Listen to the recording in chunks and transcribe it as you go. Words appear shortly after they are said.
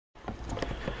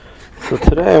So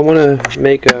today I want to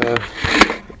make a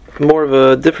more of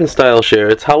a different style share.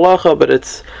 It's halacha, but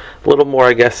it's a little more,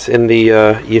 I guess, in the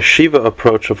yeshiva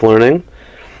approach of learning.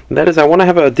 And that is, I want to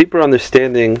have a deeper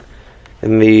understanding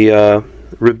in the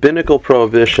rabbinical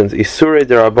prohibitions, Isurei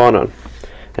Derabanan,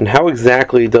 and how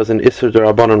exactly does an Isur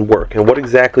Derabanan work, and what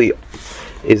exactly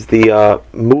is the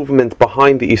movement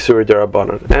behind the Isurei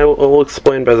Derabanan. And we'll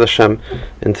explain Bez Hashem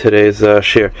in today's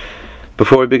share.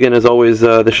 Before we begin, as always,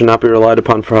 this should not be relied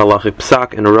upon for halachic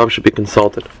psak, and a rav should be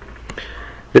consulted.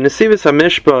 The Nesivos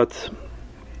HaMishpat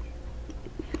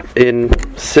in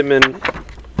Siman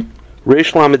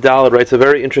Reish Lamed Daled writes a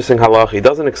very interesting halacha. He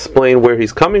doesn't explain where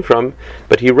he's coming from,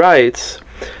 but he writes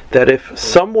that if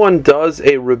someone does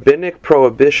a rabbinic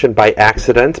prohibition by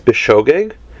accident,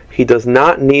 b'shogeg, he does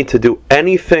not need to do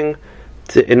anything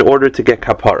in order to get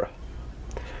kapara.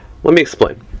 Let me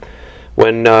explain.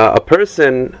 When a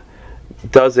person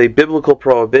does a biblical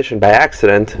prohibition by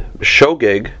accident,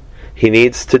 shogeg, he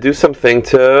needs to do something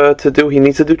he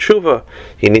needs to do tshuva.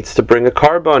 He needs to bring a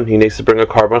carbon. He needs to bring a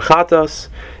carbon chatas.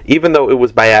 Even though it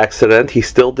was by accident, he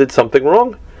still did something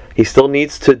wrong. He still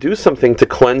needs to do something to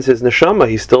cleanse his neshama.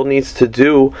 He still needs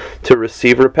to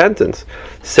receive repentance.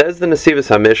 Says the Nesivos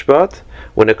HaMishpat,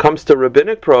 when it comes to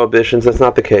rabbinic prohibitions, that's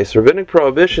not the case. Rabbinic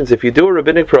prohibitions, if you do a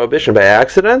rabbinic prohibition by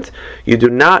accident, you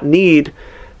do not need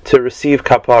to receive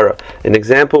kapara. An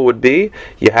example would be,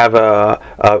 you have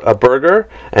a burger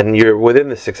and you're within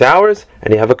the 6 hours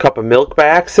and you have a cup of milk by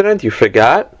accident, you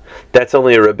forgot. That's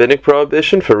only a rabbinic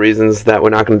prohibition for reasons that we're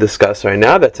not going to discuss right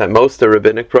now. That's at most a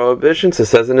rabbinic prohibition. So it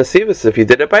says in the Nesivos, if you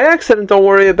did it by accident, don't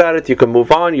worry about it. You can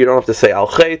move on. You don't have to say al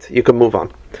chait. You can move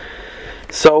on.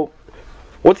 So,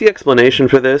 what's the explanation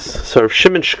for this? So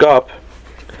Shimon Shkop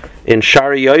in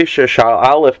Shari Yosher Shal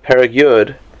Aleph Perek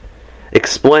Yud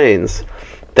explains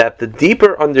that the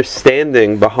deeper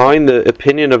understanding behind the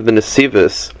opinion of the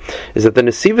Nesivos is that the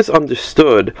Nesivos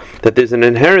understood that there's an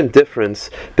inherent difference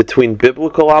between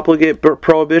biblical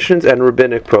prohibitions and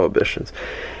rabbinic prohibitions.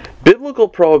 Biblical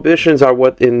prohibitions are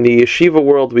what in the yeshiva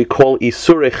world we call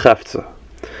isurei chefza,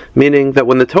 meaning that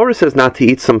when the Torah says not to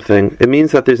eat something, it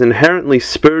means that there's inherently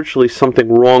spiritually something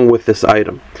wrong with this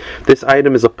item. This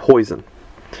item is a poison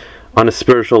on a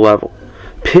spiritual level.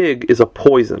 Pig is a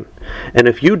poison, and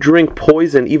if you drink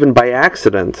poison even by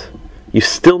accident, you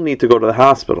still need to go to the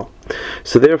hospital.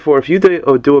 So therefore, if you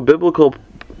do a biblical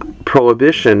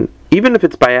prohibition, even if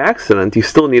it's by accident, you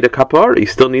still need a kapara, you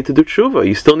still need to do tshuva,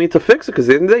 you still need to fix it, because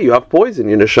at the end of the day you have poison,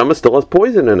 your neshama still has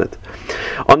poison in it.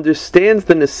 Understands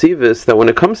the Nesivos that when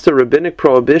it comes to rabbinic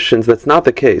prohibitions, that's not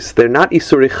the case. They're not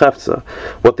isurei chefza.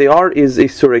 What they are is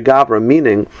isurei gavra,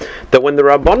 meaning that when the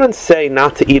Rabbanan say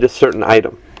not to eat a certain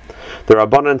item, the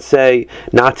Rabbanan say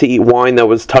not to eat wine that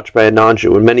was touched by a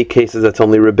non-Jew. In many cases, that's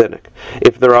only rabbinic.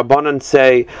 If the Rabbanan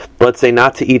say, let's say,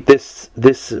 not to eat this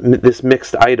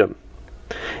mixed item,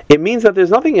 it means that there's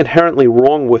nothing inherently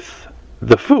wrong with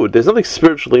the food. There's nothing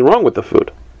spiritually wrong with the food.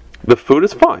 The food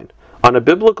is fine. On a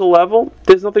biblical level,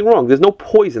 there's nothing wrong. There's no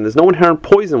poison. There's no inherent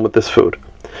poison with this food.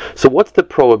 So what's the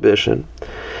prohibition?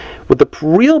 What the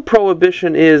real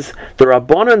prohibition is, the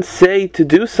Rabbanan say to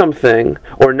do something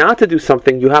or not to do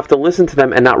something, you have to listen to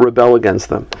them and not rebel against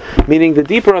them. Meaning the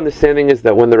deeper understanding is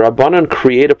that when the Rabbanan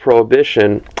create a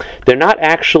prohibition, they're not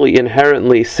actually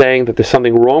inherently saying that there's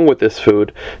something wrong with this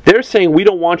food. They're saying we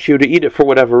don't want you to eat it for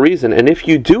whatever reason, and if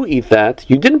you do eat that,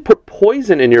 you didn't put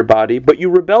poison in your body, but you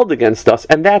rebelled against us,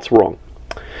 and that's wrong.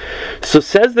 So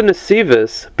says the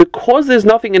Nesivos, because there's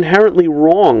nothing inherently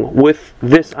wrong with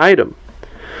this item,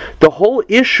 the whole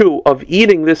issue of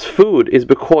eating this food is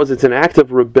because it's an act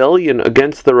of rebellion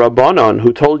against the Rabbanan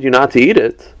who told you not to eat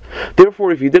it.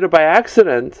 Therefore, if you did it by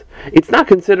accident, it's not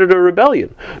considered a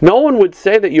rebellion. No one would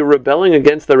say that you're rebelling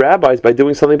against the rabbis by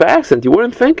doing something by accident. You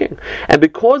weren't thinking. And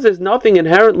because there's nothing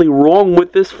inherently wrong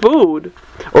with this food,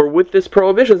 or with this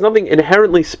prohibition, there's nothing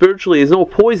inherently spiritually, there's no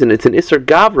poison, it's an Isser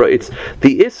Gavra.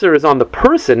 The Isser is on the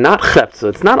person, not Chefza.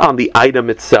 It's not on the item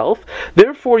itself.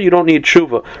 Therefore, you don't need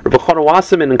tshuva. Rabbi Chana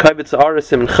Wasim in Kaivitz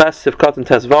Arasim and Ches Sivkat and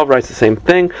Tesvav writes the same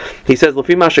thing. He says,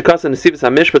 L'fi Mashakasa Nesivos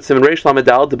HaMishpat Siman Reish Lamed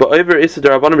Daled Ba'over Isser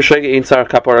Derabanan B'Shogeg Ein Tzarich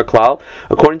Kapara Klal.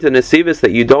 According to the Nesivos,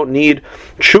 that you don't need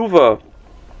tshuva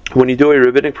when you do a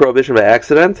rabbinic prohibition by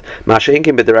accident, as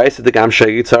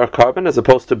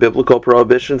opposed to biblical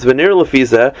prohibitions, Venir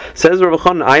Lefiza says Rav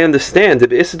Chanan, I understand.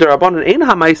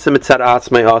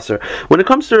 When it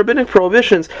comes to rabbinic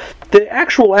prohibitions, the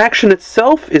actual action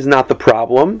itself is not the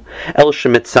problem.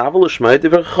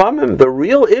 The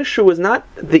real issue is not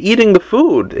the eating the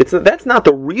food. That's not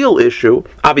the real issue.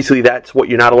 Obviously, that's what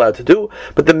you're not allowed to do.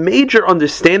 But the major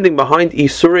understanding behind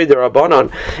Isurei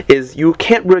Derabanan is you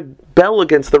can't rebel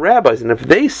against the rabbis. And if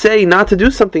they say not to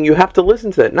do something, you have to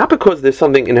listen to that. Not because there's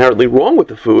something inherently wrong with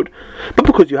the food, but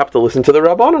because you have to listen to the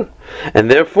Rabbanan.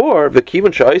 And therefore,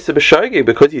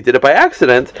 because you did it by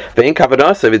accident, and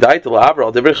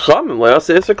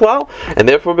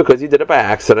therefore, because you did it by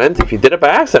accident, if you did it by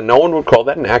accident, no one would call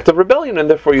that an act of rebellion, and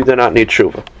therefore you do not need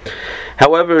tshuva.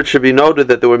 However, it should be noted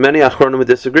that there were many achronim who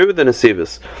disagree with the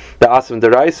Nesivos. The Asam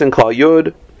Derais and Klal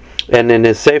Yud, and in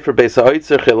his Sefer Beis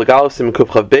HaOitzer, Chelik Aleph Siman Kuf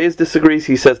Chav Beis disagrees.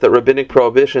 He says that rabbinic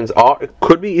prohibitions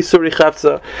could be Isuri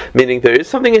Chefza, meaning there is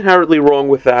something inherently wrong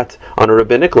with that on a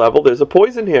rabbinic level. There's a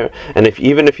poison here, and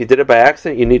even if you did it by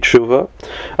accident, you need tshuva.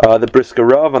 The Brisker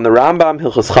Rav on the Rambam,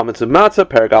 Hilchos Chametz U'Matzah,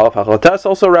 Perek Aleph Halacha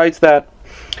also writes that.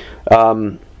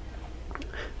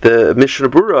 The Mishnah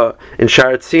Brura in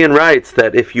Sharat Tzion writes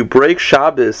that if you break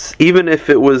Shabbos, even if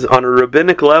it was on a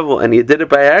rabbinic level and you did it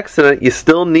by accident, you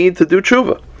still need to do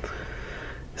tshuva.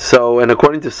 So, and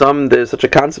according to some, there's such a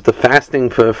concept of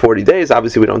fasting for 40 days.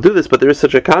 Obviously we don't do this, but there is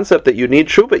such a concept that you need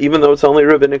tshuva even though it's only a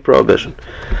rabbinic prohibition.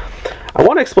 I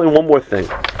want to explain one more thing.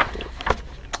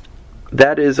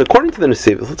 That is, according to the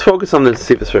Nesivos, let's focus on the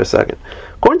Nesivos for a second.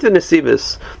 According to the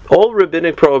Nesivos, all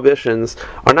rabbinic prohibitions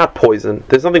are not poison.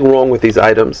 There's nothing wrong with these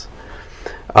items.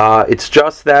 It's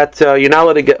just that you're not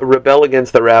allowed to rebel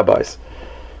against the rabbis.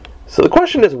 So the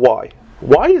question is why?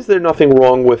 Why is there nothing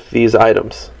wrong with these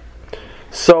items?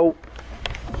 So,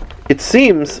 it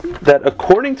seems that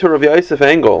according to Rav Yosef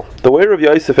Engel, the way Rav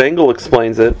Yosef Engel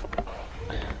explains it,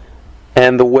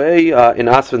 and the way in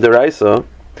Asvan Deraisa,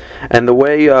 and the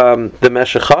way the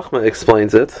Meshech Chachma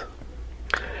explains it,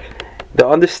 the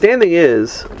understanding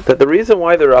is that the reason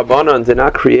why the Rabbanan did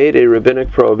not create a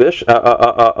rabbinic prohibition,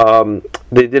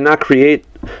 they did not create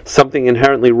something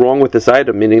inherently wrong with this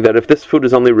item, meaning that if this food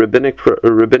is only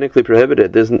rabbinically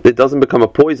prohibited, it doesn't become a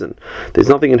poison. There's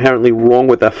nothing inherently wrong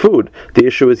with that food. The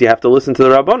issue is you have to listen to the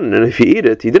Rabbanan, and if you eat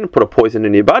it, you didn't put a poison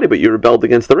in your body, but you rebelled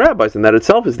against the rabbis, and that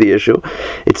itself is the issue.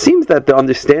 It seems that the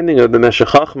understanding of the Meshech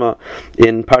Chachma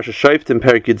in Parsha Shoftim,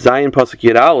 Perek Yud Zayin, Pasuk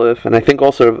Yud Aleph, and I think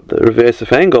also the Rav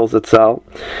Yosef Engel Zatzal,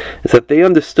 is that they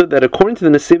understood that according to the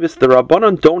Nesivos, the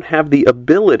Rabbanan don't have the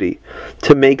ability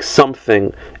to make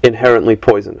something inherently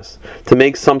poisonous, to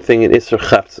make something an Isser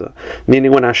Chefza.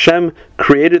 Meaning when Hashem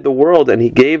created the world and He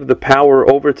gave the power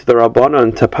over to the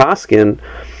Rabbanan to Paskin,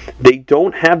 they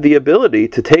don't have the ability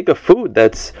to take a food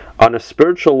that's on a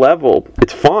spiritual level,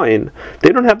 it's fine, they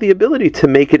don't have the ability to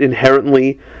make it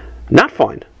inherently not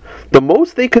fine. The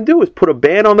most they can do is put a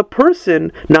ban on the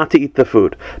person not to eat the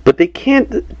food, but they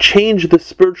can't change the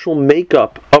spiritual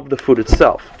makeup of the food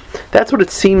itself. That's what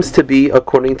it seems to be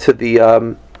according to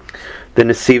the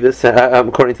Nesivos,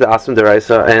 according to the Asam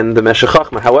Deraisa and the Meshech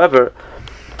Chachma. However,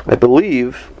 I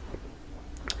believe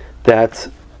that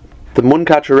the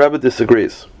Munkatcher Rebbe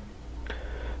disagrees.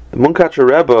 The Munkatcher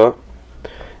Rebbe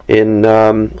in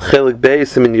Chelik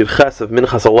Beis Siman Yud Ches of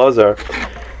Minchas Elazar,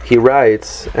 he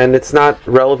writes, and it's not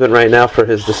relevant right now for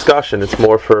his discussion, it's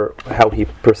more for how he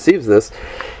perceives this.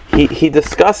 He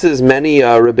discusses many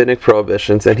rabbinic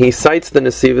prohibitions, and he cites the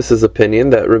Nesivos'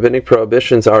 opinion that rabbinic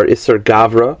prohibitions are Isser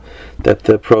Gavra, that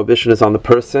the prohibition is on the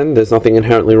person, there's nothing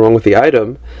inherently wrong with the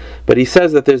item, but he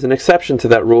says that there's an exception to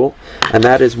that rule, and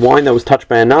that is wine that was touched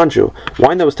by a non-Jew.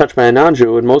 Wine that was touched by a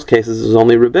non-Jew, in most cases, is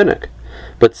only rabbinic.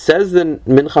 But says the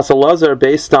Minchas Elazar,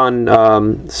 based on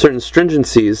certain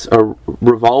stringencies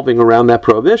revolving around that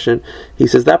prohibition, he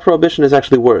says that prohibition is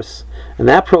actually worse. And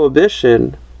that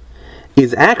prohibition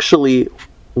is actually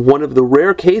one of the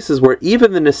rare cases where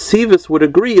even the Nesivos would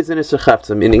agree is in Isser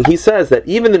Chefza. Meaning he says that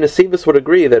even the Nesivos would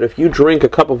agree that if you drink a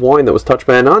cup of wine that was touched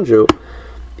by a non-Jew,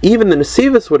 even the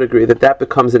Nesivos would agree that that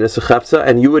becomes an Isser Chefza,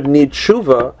 and you would need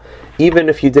tshuva even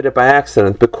if you did it by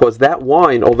accident, because that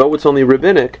wine, although it's only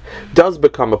rabbinic, does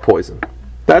become a poison.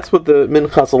 That's what the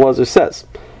Minchas Elazar says.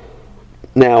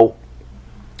 Now,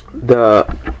 that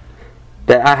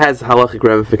has halachic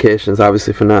ramifications,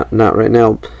 obviously, for not right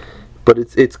now. But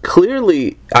it's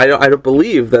clearly, I don't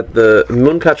believe that the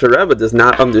Munkatcher Rebbe does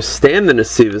not understand the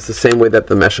Nesivos the same way that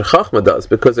the Meshech Chachma does,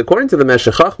 because according to the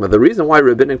Meshech Chachma, the reason why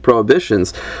rabbinic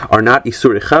prohibitions are not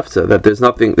Isuri Chefza, that there's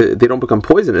nothing, they don't become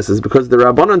poisonous, is because the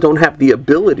Rabbanan don't have the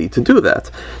ability to do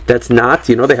that. That's not,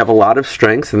 they have a lot of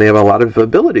strengths and they have a lot of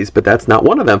abilities, but that's not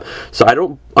one of them. So I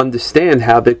don't understand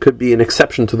how there could be an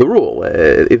exception to the rule.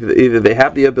 Either they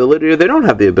have the ability or they don't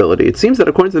have the ability. It seems that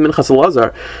according to the Minchas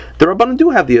Elazar, the Rabbanan do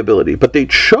have the ability, but they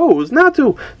chose not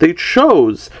to. they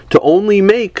chose to only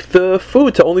make the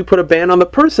food, to only put a ban on the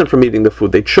person from eating the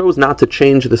food. They chose not to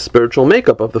change the spiritual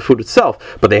makeup of the food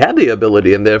itself, but they had the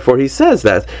ability, and therefore he says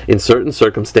that in certain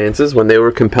circumstances, when they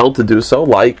were compelled to do so,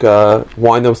 like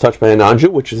wine that was touched by a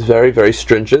non-Jew, which is very, very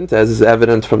stringent, as is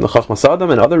evident from the Chachmas Adam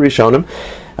and other Rishonim,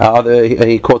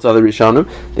 he quotes other Rishonim,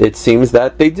 it seems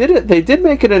that they did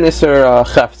make it an Isser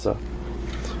Chefza.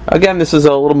 Again, this is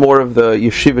a little more of the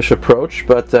yeshivish approach,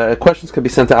 but questions can be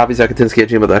sent to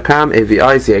avizakatinsky@gmail.com,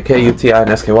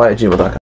 avizikuti@sky@gmail.com.